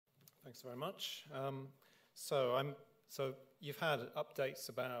Thanks very much. So you've had updates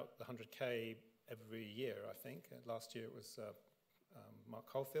about the 100K every year, I think. Last year it was Mark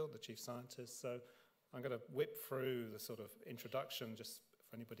Caulfield, the chief scientist. So I'm going to whip through the sort of introduction just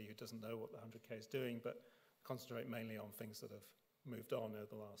for anybody who doesn't know what the 100K is doing, but concentrate mainly on things that have moved on over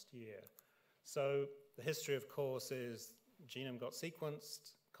the last year. So the history, of course, is genome got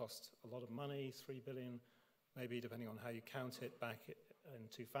sequenced, cost a lot of money, 3 billion, maybe depending on how you count it, back in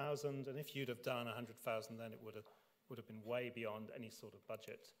 2000. And if you'd have done 100,000, then it would have been way beyond any sort of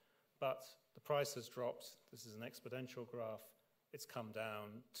budget. But the price has dropped. This is an exponential graph. It's come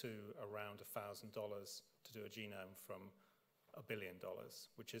down to around $1,000 to do a genome from $1 billion,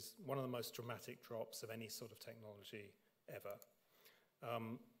 which is one of the most dramatic drops of any sort of technology ever.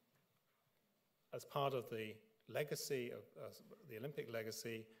 As part of the legacy, the Olympic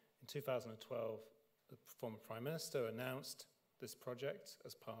legacy, in 2012, the former Prime Minister announced this project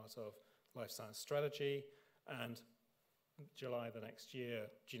as part of Life Science Strategy, and in July the next year,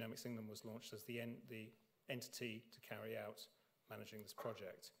 Genomics England was launched as the entity to carry out managing this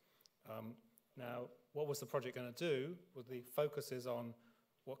project. Now, what was the project going to do? Well, the focus is on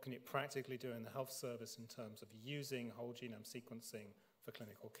what can it practically do in the health service in terms of using whole genome sequencing for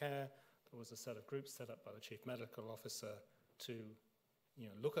clinical care. There was a set of groups set up by the Chief Medical Officer to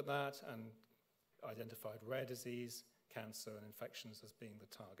look at that and identified rare disease, cancer, and infections as being the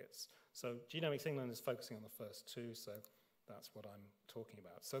targets. So Genomics England is focusing on the first two, so that's what I'm talking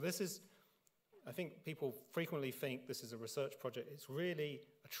about. So this is, I think people frequently think this is a research project. It's really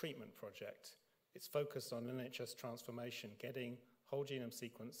a treatment project. It's focused on NHS transformation, getting whole genome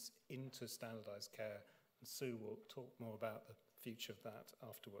sequence into standardized care, and Sue will talk more about the future of that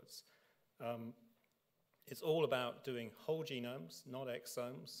afterwards. It's all about doing whole genomes, not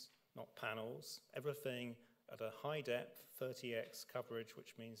exomes, not panels, everything at a high depth, 30x coverage,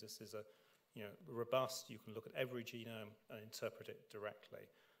 which means this is a robust, you can look at every genome and interpret it directly.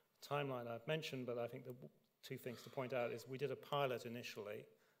 Timeline I've mentioned, but I think the two things to point out is we did a pilot initially.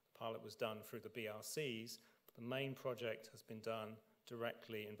 The pilot was done through the BRCs, but the main project has been done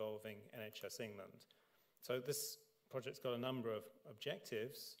directly involving NHS England. So this project's got a number of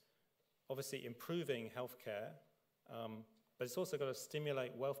objectives, obviously improving healthcare, but it's also got to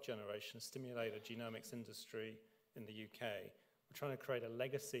stimulate wealth generation, stimulate a genomics industry in the UK. We're trying to create a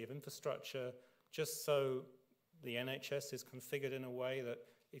legacy of infrastructure just so the NHS is configured in a way that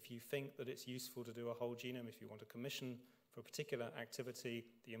if you think that it's useful to do a whole genome, if you want a commission for a particular activity,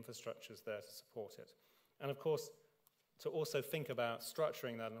 the infrastructure is there to support it. And of course, to also think about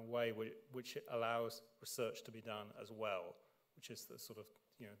structuring that in a way which allows research to be done as well, which is the sort of,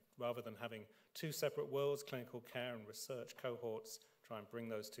 rather than having two separate worlds, clinical care and research cohorts, try and bring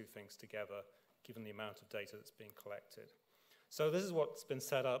those two things together, given the amount of data that's being collected. So this is what's been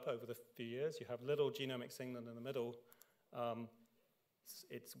set up over the few years. You have little Genomics England in the middle.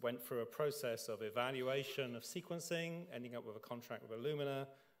 It went through a process of evaluation of sequencing, ending up with a contract with Illumina.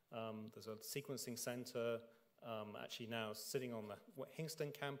 There's a sequencing center actually now sitting on the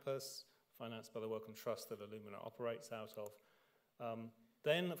Hingston campus, financed by the Wellcome Trust that Illumina operates out of.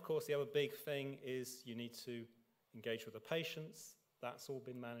 Then, of course, the other big thing is you need to engage with the patients. That's all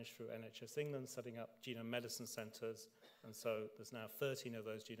been managed through NHS England, setting up genome medicine centers. And so there's now 13 of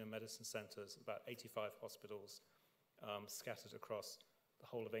those genome medicine centers, about 85 hospitals scattered across the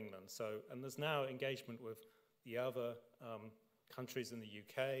whole of England. So, and there's now engagement with the other countries in the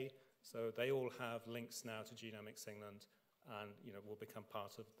UK. So they all have links now to Genomics England and will become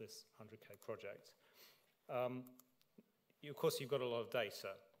part of this 100K project. Of course, you've got a lot of data,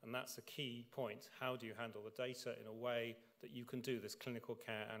 and that's a key point. How do you handle the data in a way that you can do this clinical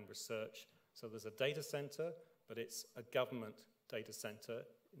care and research? So there's a data center, but it's a government data center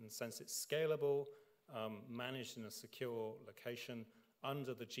in the sense it's scalable, managed in a secure location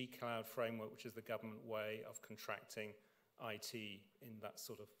under the G-Cloud framework, which is the government way of contracting IT in that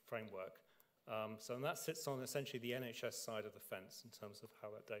sort of framework. So and that sits on essentially the NHS side of the fence in terms of how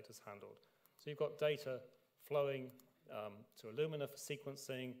that data is handled. So you've got data flowing to Illumina for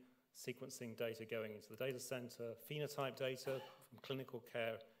sequencing, sequencing data going into the data center, phenotype data from clinical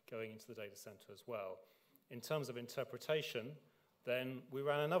care going into the data center as well. In terms of interpretation, then we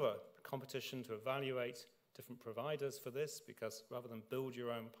ran another competition to evaluate different providers for this, because rather than build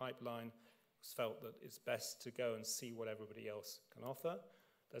your own pipeline, it was felt that it's best to go and see what everybody else can offer.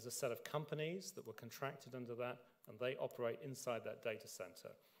 There's a set of companies that were contracted under that, and they operate inside that data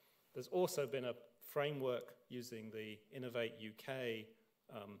center. There's also been a framework using the Innovate UK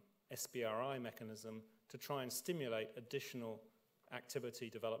SBRI mechanism to try and stimulate additional activity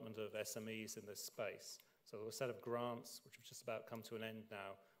development of SMEs in this space. So there were a set of grants, which have just about come to an end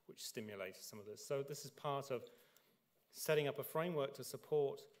now, which stimulated some of this. So this is part of setting up a framework to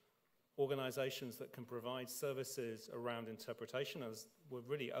support organizations that can provide services around interpretation, as we're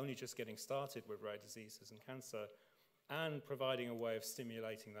really only just getting started with rare diseases and cancer, and providing a way of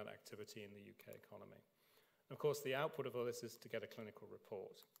stimulating that activity in the UK economy. And of course, the output of all this is to get a clinical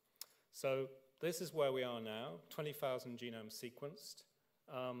report. So this is where we are now, 20,000 genomes sequenced.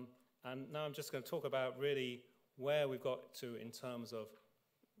 And now I'm just going to talk about really where we've got to in terms of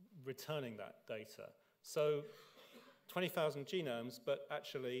returning that data. So 20,000 genomes, but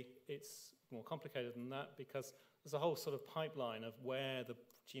actually it's more complicated than that because there's a whole sort of pipeline of where the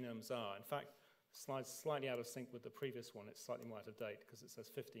genomes are. In fact, the slide's slightly out of sync with the previous one. It's slightly more out of date because it says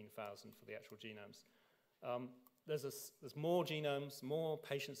 15,000 for the actual genomes. There's more genomes, more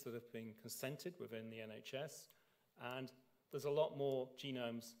patients that have been consented within the NHS, and there's a lot more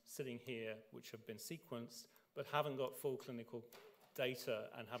genomes sitting here which have been sequenced but haven't got full clinical data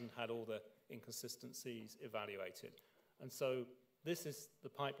and haven't had all the inconsistencies evaluated. And so this is the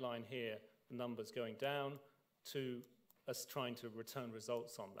pipeline here, the numbers going down to us trying to return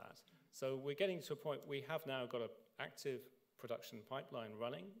results on that. So we're getting to a point, we have now got an active production pipeline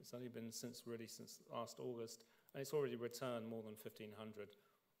running. It's only been since last August, and it's already returned more than 1,500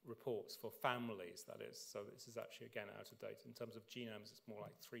 reports for families, that is. So this is actually, again, out of date. In terms of genomes, it's more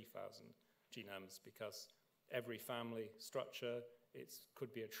like 3,000 genomes because every family structure, it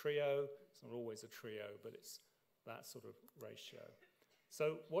could be a trio. It's not always a trio, but it's that sort of ratio.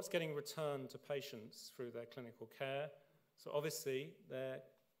 So what's getting returned to patients through their clinical care? So obviously, they're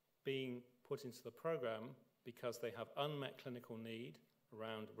being put into the program because they have unmet clinical need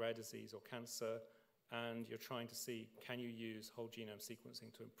around rare disease or cancer, and you're trying to see, can you use whole genome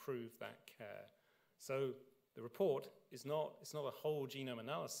sequencing to improve that care? So the report is not a whole genome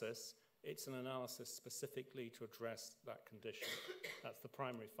analysis, it's an analysis specifically to address that condition. That's the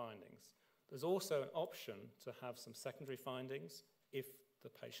primary findings. There's also an option to have some secondary findings if the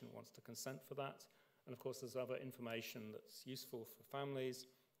patient wants to consent for that. And of course, there's other information that's useful for families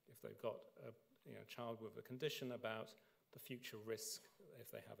if they've got a child with a condition about the future risk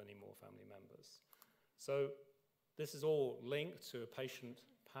if they have any more family members. So this is all linked to a patient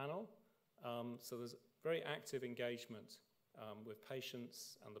panel. So there's very active engagement with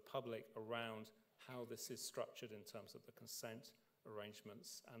patients and the public around how this is structured in terms of the consent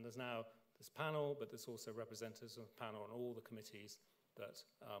arrangements. And there's now this panel, but there's also representatives of the panel on all the committees that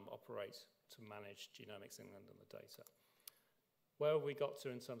operate to manage Genomics England and the data. Where have we got to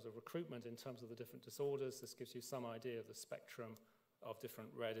in terms of recruitment, in terms of the different disorders? This gives you some idea of the spectrum of different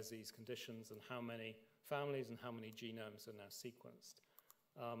rare disease conditions and how many families and how many genomes are now sequenced.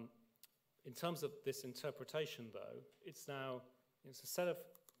 In terms of this interpretation, though, it's a set of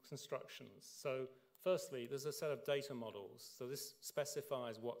constructions. So firstly, there's a set of data models. So this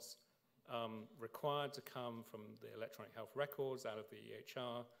specifies what's required to come from the electronic health records out of the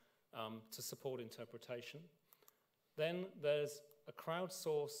EHR to support interpretation. Then there's a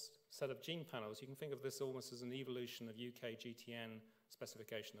crowdsourced set of gene panels. You can think of this almost as an evolution of UK GTN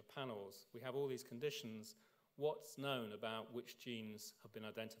specification of panels. We have all these conditions. What's known about which genes have been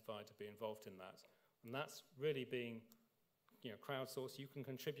identified to be involved in that? And that's really being crowdsourced. You can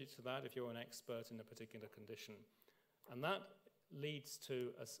contribute to that if you're an expert in a particular condition. And that leads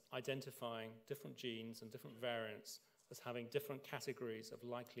to us identifying different genes and different variants as having different categories of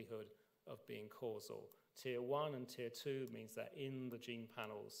likelihood of being causal. Tier 1 and Tier 2 means they're in the gene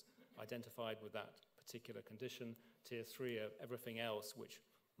panels identified with that particular condition. Tier 3 are everything else, which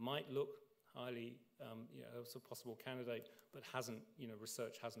might look highly as a possible candidate, but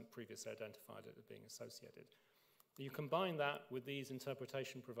research hasn't previously identified it as being associated. You combine that with these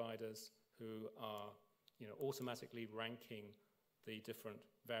interpretation providers who are automatically ranking the different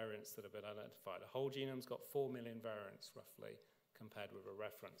variants that have been identified. A whole genome's got 4 million variants, roughly, compared with a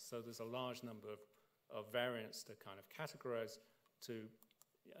reference. So there's a large number of variants to kind of categorize, to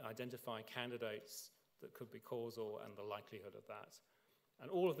identify candidates that could be causal and the likelihood of that. And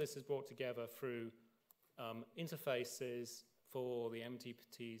all of this is brought together through interfaces for the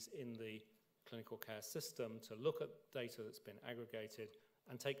MDPTs in the clinical care system to look at data that's been aggregated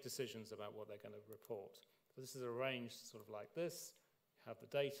and take decisions about what they're going to report. So this is arranged sort of like this. You have the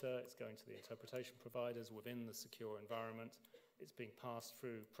data, it's going to the interpretation providers within the secure environment. It's being processed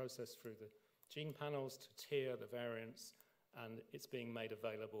through the gene panels to tier the variants, and it's being made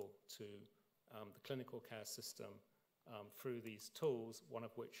available to the clinical care system through these tools, one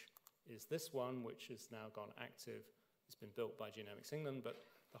of which is this one, which has now gone active. It's been built by Genomics England, but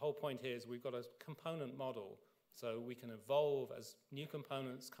the whole point here is we've got a component model, so we can evolve as new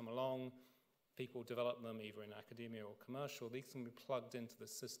components come along. people develop them either in academia or commercial, these can be plugged into the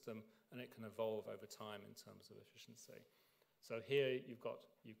system and it can evolve over time in terms of efficiency. So here you've got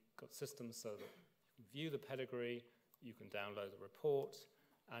systems so that you can view the pedigree, you can download the report,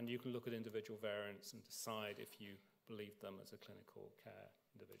 and you can look at individual variants and decide if you believe them as a clinical care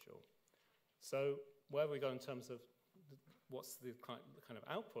individual. So where we go in terms of what's the kind of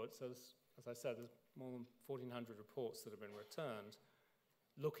output, so as I said, there's more than 1,400 reports that have been returned.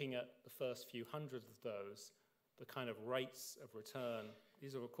 Looking at the first few hundred of those, the kind of rates of return,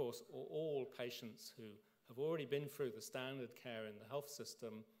 these are of course all patients who have already been through the standard care in the health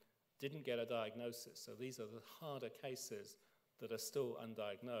system, didn't get a diagnosis. So these are the harder cases that are still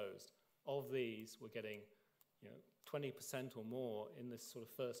undiagnosed. Of these, we're getting 20% or more in this sort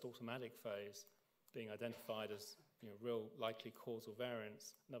of first automatic phase being identified as real likely causal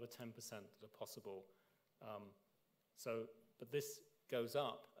variants, another 10% that are possible. But this goes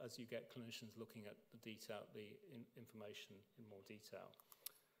up as you get clinicians looking at the information in more detail.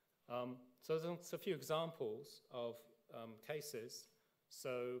 So there's a few examples of cases.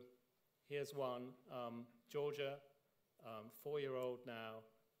 So here's one, Georgia, 4-year-old now,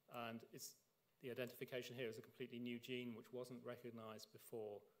 and the identification here is a completely new gene which wasn't recognized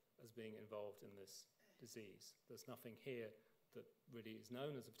before as being involved in this disease. There's nothing here that really is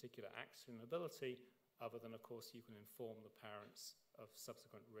known as a particular actionability, other than, of course, you can inform the parents of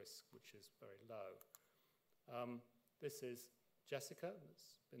subsequent risk, which is very low. This is Jessica,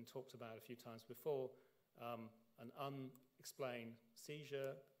 that's been talked about a few times before, an unexplained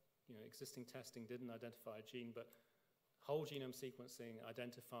seizure. Existing testing didn't identify a gene, but whole genome sequencing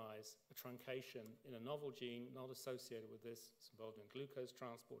identifies a truncation in a novel gene not associated with this. It's involved in glucose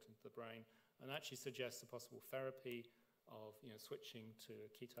transport into the brain and actually suggests a possible therapy of switching to a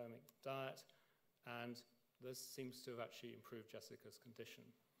ketogenic diet. And this seems to have actually improved Jessica's condition.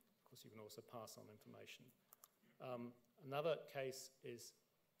 Of course, you can also pass on information. Another case is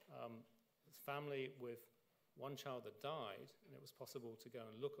a family with one child that died, and it was possible to go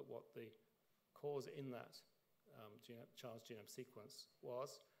and look at what the cause in that child's genome sequence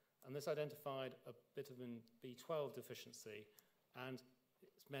was. And this identified a vitamin B12 deficiency, and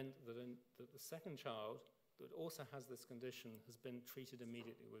it's meant that the second child that also has this condition has been treated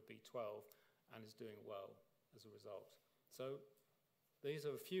immediately with B12 and is doing well as a result. So these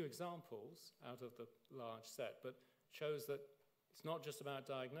are a few examples out of the large set, but shows that it's not just about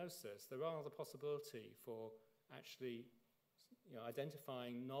diagnosis. There are the possibility for actually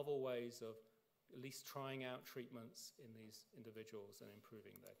identifying novel ways of at least trying out treatments in these individuals and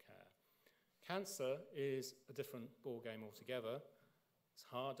improving their care. Cancer is a different ballgame altogether. It's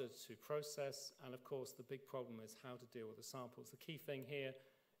harder to process, and of course the big problem is how to deal with the samples. The key thing here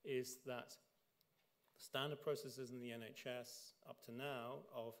is that the standard processes in the NHS up to now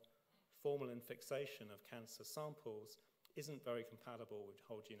of formalin fixation of cancer samples isn't very compatible with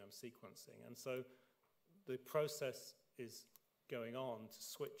whole genome sequencing. And so the process is going on to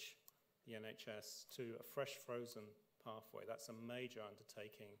switch the NHS to a fresh frozen pathway. That's a major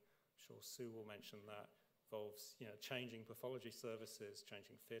undertaking. I'm sure Sue will mention that. Involves changing pathology services,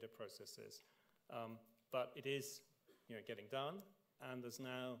 changing theatre processes. But it is getting done, and there's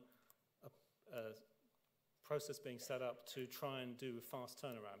now a process being set up to try and do a fast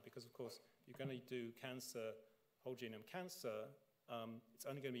turnaround, because of course you're going to do cancer, whole genome cancer, it's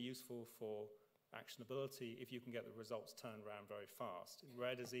only going to be useful for actionability if you can get the results turned around very fast. In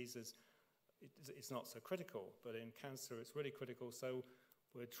rare diseases, it's not so critical, but in cancer it's really critical, so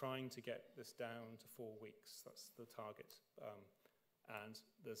we're trying to get this down to 4 weeks. That's the target. And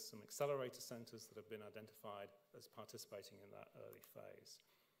there's some accelerator centers that have been identified as participating in that early phase.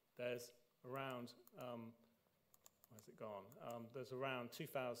 There's around, where's it gone? There's around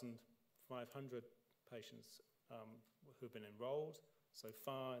 2,500 patients who've been enrolled so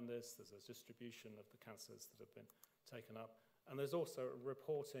far in this. There's a distribution of the cancers that have been taken up. And there's also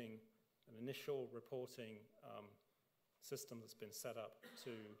an initial reporting system that's been set up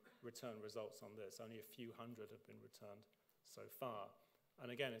to return results on this. Only a few hundred have been returned so far. And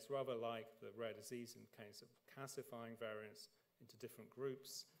again, it's rather like the rare disease in case of classifying variants into different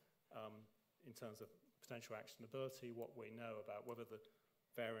groups in terms of potential actionability, what we know about whether the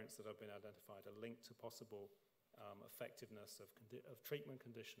variants that have been identified are linked to possible effectiveness of treatment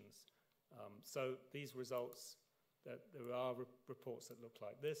conditions. So these results, there are reports that look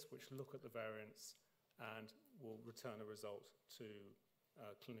like this, which look at the variants and will return a result to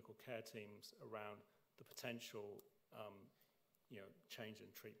clinical care teams around the potential change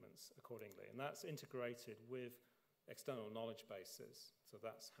in treatments accordingly. And that's integrated with external knowledge bases. So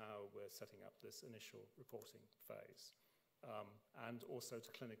that's how we're setting up this initial reporting phase. and also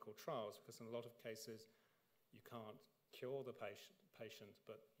to clinical trials, because in a lot of cases you can't cure the patient,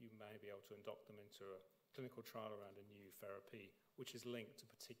 but you may be able to induct them into a clinical trial around a new therapy, which is linked to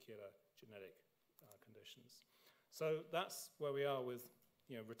particular genetic conditions. So that's where we are with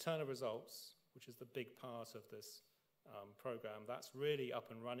return of results, which is the big part of this program. That's really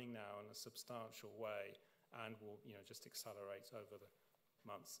up and running now in a substantial way, and will just accelerate over the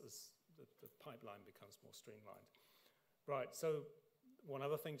months as the pipeline becomes more streamlined. Right, so one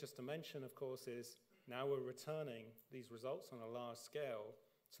other thing just to mention, of course, is now we're returning these results on a large scale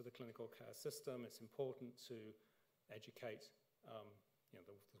to the clinical care system. It's important to educate,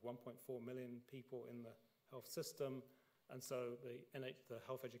 there's 1.4 million people in the health system, and so the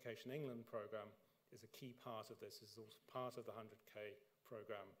Health Education England program is a key part of this. It's also part of the 100K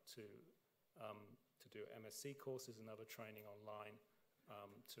program to do MSc courses and other training online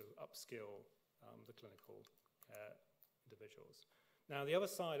to upskill the clinical care individuals. Now, the other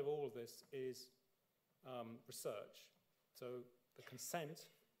side of all of this is research. So the consent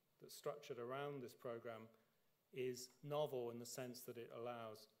that's structured around this program is novel in the sense that it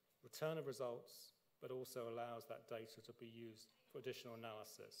allows return of results, but also allows that data to be used for additional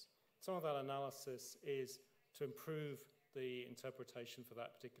analysis. Some of that analysis is to improve the interpretation for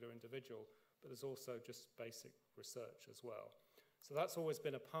that particular individual, but there's also just basic research as well. So that's always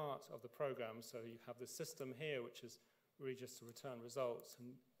been a part of the program. So you have this system here, which is really just to return results,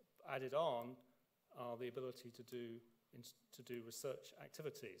 and added on are the ability to do research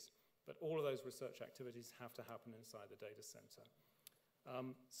activities. But all of those research activities have to happen inside the data center.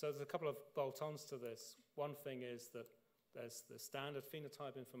 So there's a couple of bolt-ons to this. One thing is that there's the standard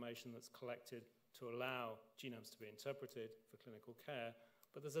phenotype information that's collected to allow genomes to be interpreted for clinical care,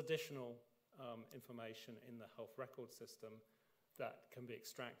 but there's additional information in the health record system that can be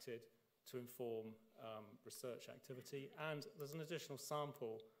extracted to inform research activity, and there's an additional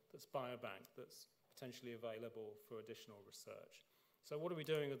sample that's biobank that's potentially available for additional research. So what are we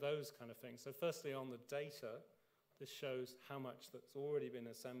doing with those kind of things? So firstly, on the data, this shows how much that's already been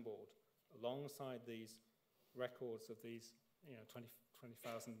assembled alongside these records of these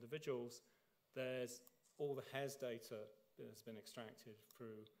 20,000 individuals. There's all the HES data that has been extracted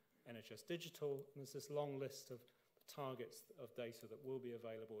through NHS Digital, and there's this long list of targets of data that will be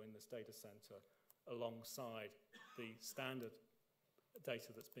available in this data center alongside the standard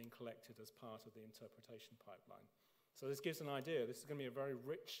data that's being collected as part of the interpretation pipeline. So this gives an idea. This is going to be a very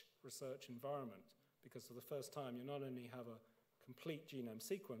rich research environment, because for the first time you not only have a complete genome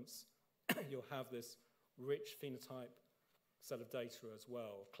sequence, you'll have this rich phenotype set of data as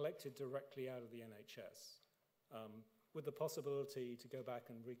well, collected directly out of the NHS, with the possibility to go back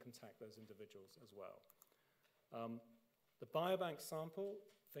and recontact those individuals as well. The biobank sample,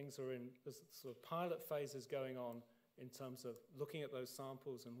 there's sort of pilot phases going on in terms of looking at those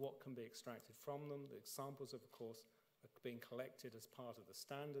samples and what can be extracted from them. The samples, of course, are being collected as part of the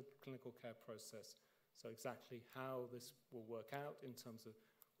standard clinical care process. So exactly how this will work out in terms of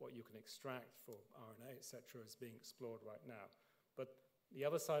what you can extract for RNA, et cetera, is being explored right now. But the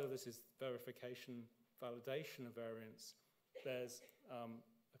other side of this is verification, validation of variants. There's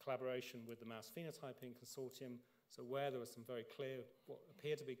a collaboration with the Mouse Phenotyping Consortium, so where there are some very clear, what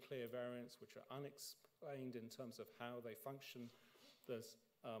appear to be clear variants which are unexplained in terms of how they function, there's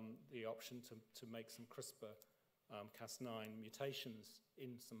the option to make some CRISPR-Cas9 mutations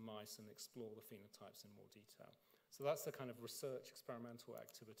in some mice and explore the phenotypes in more detail. So that's the kind of research experimental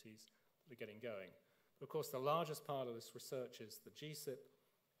activities that are getting going. But of course, the largest part of this research is the GSIP,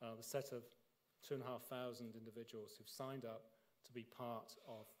 the set of 2,500 individuals who've signed up to be part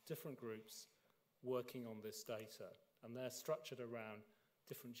of different groups working on this data. And they're structured around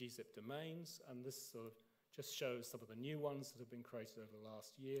different GZIP domains, and this sort of just shows some of the new ones that have been created over the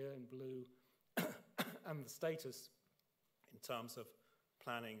last year in blue, and the status in terms of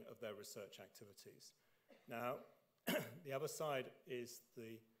planning of their research activities. Now, the other side is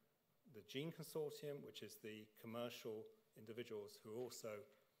the Gene Consortium, which is the commercial individuals who are also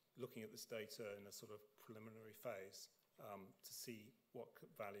looking at this data in a sort of preliminary phase to see what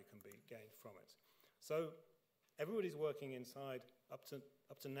value can be gained from it. So everybody's working inside. Up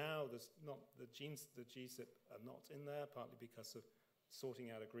to now, there's not the GZIP are not in there, partly because of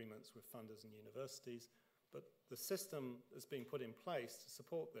sorting out agreements with funders and universities. But the system that's being put in place to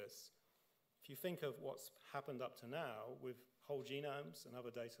support this, if you think of what's happened up to now with whole genomes and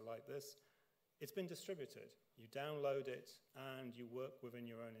other data like this, it's been distributed. You download it and you work within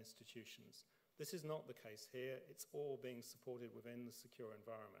your own institutions. This is not the case here. It's all being supported within the secure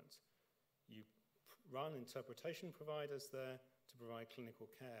environment. You run interpretation providers there to provide clinical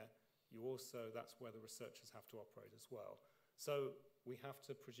care. You also, that's where the researchers have to operate as well. So we have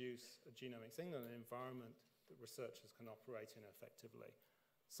to produce a Genomics England, an environment that researchers can operate in effectively.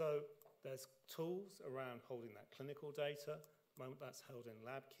 So there's tools around holding that clinical data. At the moment that's held in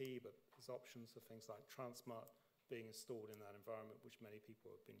LabKey, but there's options for things like Transmart being installed in that environment, which many people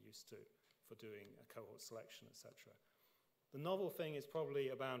have been used to for doing a cohort selection, etc. The novel thing is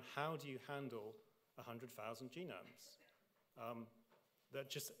probably about how do you handle 100,000 genomes. That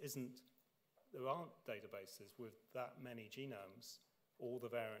just isn't, there aren't databases with that many genomes, all the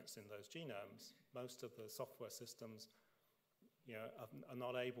variants in those genomes. Most of the software systems, are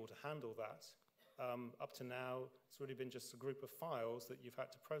not able to handle that. Up to now, it's really been just a group of files that you've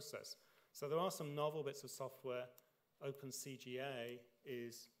had to process. So there are some novel bits of software. OpenCGA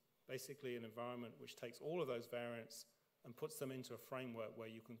is basically an environment which takes all of those variants and puts them into a framework where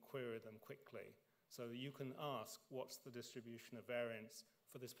you can query them quickly. So you can ask, what's the distribution of variants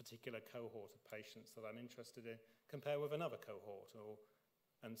for this particular cohort of patients that I'm interested in, compare with another cohort.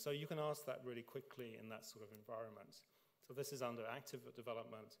 And so you can ask that really quickly in that sort of environment. So this is under active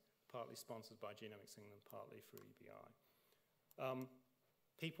development, partly sponsored by Genomics England, partly through EBI.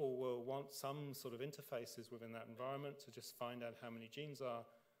 People will want some sort of interfaces within that environment to just find out how many genes are,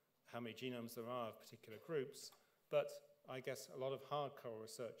 how many genomes there are of particular groups. But I guess a lot of hardcore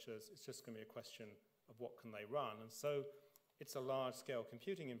researchers, it's just going to be a question of what can they run. And so it's a large-scale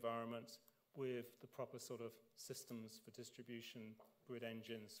computing environment with the proper sort of systems for distribution, grid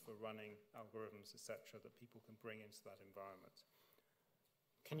engines for running algorithms, etc., that people can bring into that environment.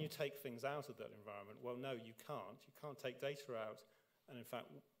 Can you take things out of that environment? Well, no, you can't. You can't take data out. And in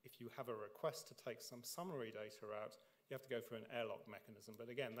fact, if you have a request to take some summary data out, you have to go through an airlock mechanism. But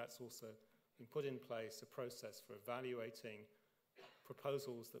again, that's also been put in place, a process for evaluating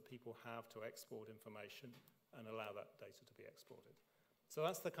proposals that people have to export information and allow that data to be exported. So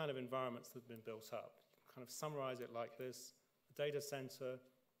that's the kind of environments that have been built up. You can kind of summarize it like this: a data center,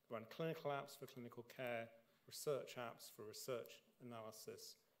 run clinical apps for clinical care, research apps for research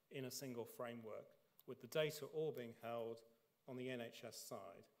analysis in a single framework, with the data all being held on the NHS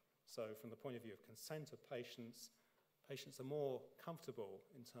side. So from the point of view of consent of patients, patients are more comfortable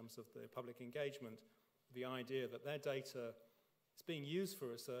in terms of the public engagement, the idea that their data is being used for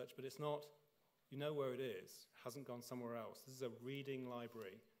research, but it's not, you know where it is, it hasn't gone somewhere else. This is a reading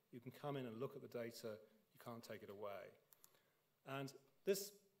library. You can come in and look at the data, you can't take it away. And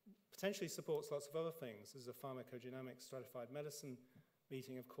this potentially supports lots of other things. This is a pharmacogenetics stratified medicine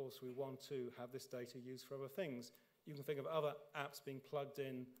meeting. Of course, we want to have this data used for other things. You can think of other apps being plugged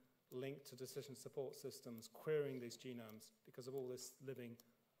in, linked to decision support systems, querying these genomes because of all this living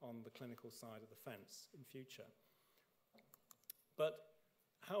on the clinical side of the fence in future. But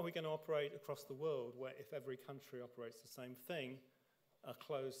how are we going to operate across the world where if every country operates the same thing, a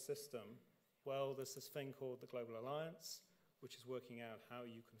closed system? Well, there's this thing called the Global Alliance, which is working out how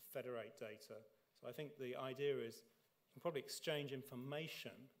you can federate data. So I think the idea is you can probably exchange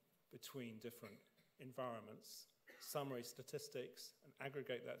information between different environments, summary statistics, and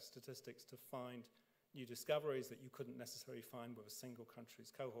aggregate that statistics to find new discoveries that you couldn't necessarily find with a single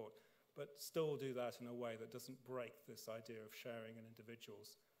country's cohort, but still do that in a way that doesn't break this idea of sharing an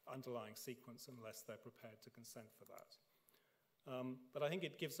individual's underlying sequence unless they're prepared to consent for that. But I think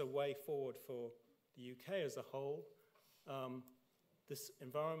it gives a way forward for the UK as a whole. This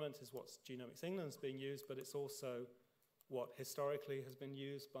environment is what Genomics England's being used, but it's also what historically has been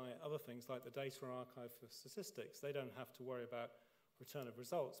used by other things like the Data Archive for Statistics. They don't have to worry about return of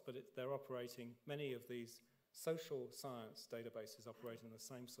results, but they're operating, many of these social science databases operate in the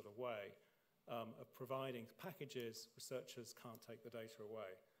same sort of way of providing packages. Researchers can't take the data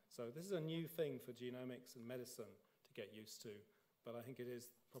away. So this is a new thing for genomics and medicine to get used to, but I think it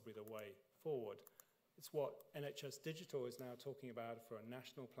is probably the way forward. It's what NHS Digital is now talking about for a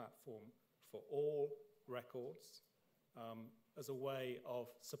national platform for all records, as a way of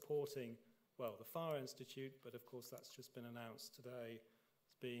supporting, well, the FAR Institute, but of course that's just been announced today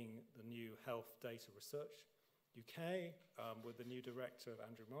as being the new Health Data Research UK, with the new director,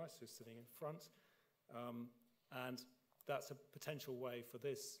 Andrew Morris, who's sitting in front. And that's a potential way for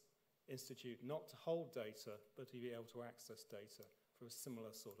this institute not to hold data, but to be able to access data for a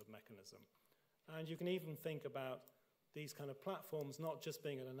similar sort of mechanism. And you can even think about these kind of platforms not just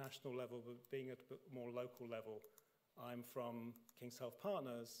being at a national level, but being at a more local level. I'm from King's Health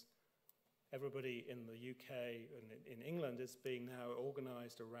Partners. Everybody in the UK and in England is being now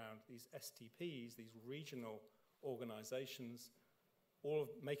organized around these STPs, these regional organizations. All of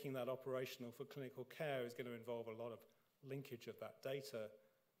making that operational for clinical care is going to involve a lot of linkage of that data.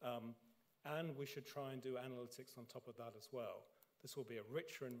 And we should try and do analytics on top of that as well. This will be a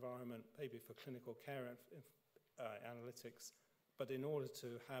richer environment, maybe for clinical care analytics. But in order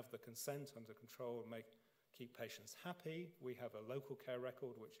to have the consent under control and keep patients happy, we have a local care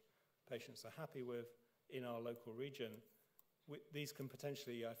record which patients are happy with in our local region. These can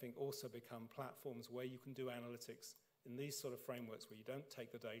potentially, I think, also become platforms where you can do analytics in these sort of frameworks where you don't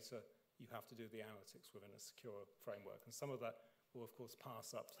take the data, you have to do the analytics within a secure framework. And some of that will, of course,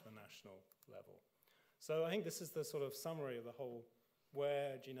 pass up to the national level. So I think this is the sort of summary of the whole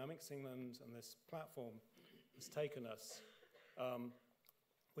where Genomics England and this platform has taken us.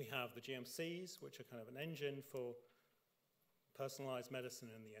 We have the GMCs, which are kind of an engine for personalized medicine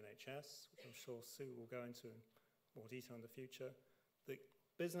in the NHS, which I'm sure Sue will go into in more detail in the future. The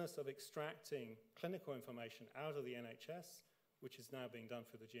business of extracting clinical information out of the NHS, which is now being done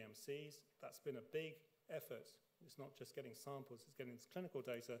through the GMCs, that's been a big effort. It's not just getting samples, it's getting this clinical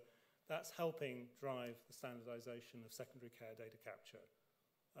data. That's helping drive the standardization of secondary care data capture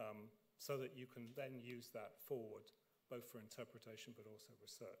so that you can then use that forward, both for interpretation but also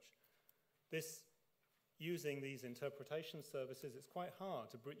research. Using these interpretation services, it's quite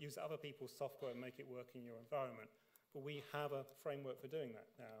hard to use other people's software and make it work in your environment. But we have a framework for doing that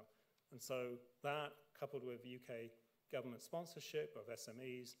now. And so that, coupled with UK government sponsorship of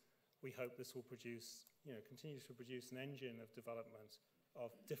SMEs, we hope this will produce, continue to produce an engine of development of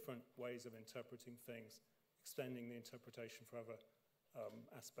different ways of interpreting things, extending the interpretation for other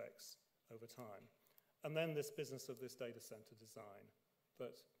aspects over time. And then this business of this data center design,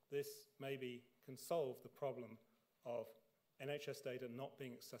 that this maybe can solve the problem of NHS data not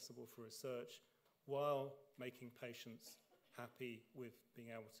being accessible for research while making patients happy with being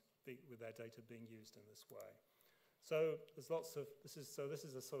able to with their data being used in this way. So there's lots of, this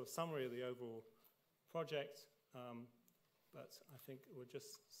is a sort of summary of the overall project, but I think we'll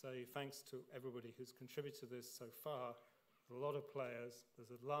just say thanks to everybody who's contributed to this so far. A lot of players,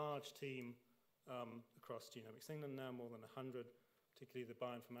 there's a large team across Genomics England now, more than 100, particularly the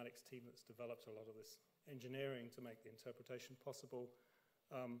bioinformatics team that's developed a lot of this engineering to make the interpretation possible.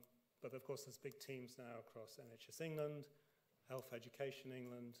 But of course, there's big teams now across NHS England, Health Education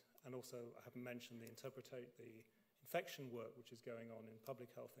England, and also I haven't mentioned the infection work which is going on in Public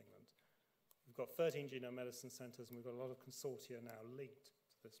Health England. We've got 13 genome medicine centres and we've got a lot of consortia now linked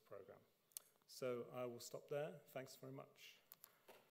to this programme. So I will stop there. Thanks very much.